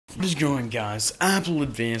What's going, guys? Apple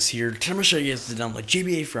Advance here. Today I'm going to show you guys how to download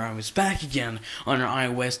GBA4IOS back again on your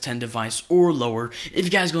iOS 10 device or lower. If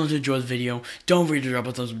you guys are going to enjoy the video, don't forget to drop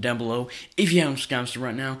a thumbs up down below. If you haven't subscribed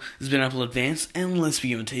right now, this has been Apple Advance, and let's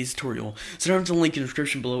begin with today's tutorial. So there's a link in the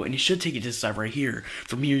description below, and you should take you to this site right here.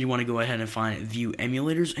 From here, you want to go ahead and find View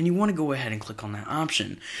Emulators, and you want to go ahead and click on that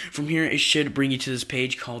option. From here, it should bring you to this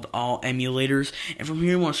page called All Emulators, and from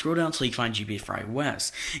here, you want to scroll down until you find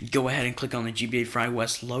GBA4iOS. Go ahead and click on the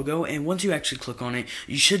GBA4iOS logo. And once you actually click on it,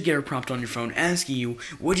 you should get a prompt on your phone asking you,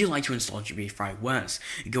 would you like to install GBA4iOS?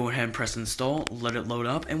 Go ahead and press install, let it load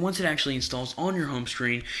up, and once it actually installs on your home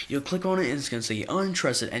screen, you'll click on it and it's going to say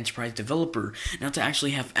Untrusted Enterprise Developer. Now, to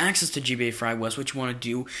actually have access to GBA4iOS, what you want to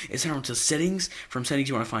do is head on to Settings. From Settings,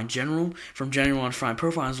 you want to find General. From General, you want to find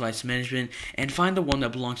Profile and Device Management, and find the one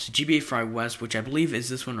that belongs to GBA4iOS, which I believe is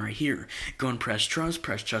this one right here. Go and press Trust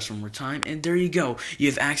one more time, and there you go. You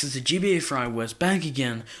have access to GBA4iOS back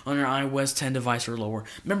again on your iOS 10 device or lower.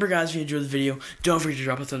 Remember, guys, if you enjoyed the video, don't forget to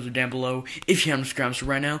drop a thumbs up down below. If you haven't subscribed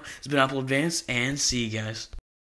right now, it's been Apple Advance, and see you guys.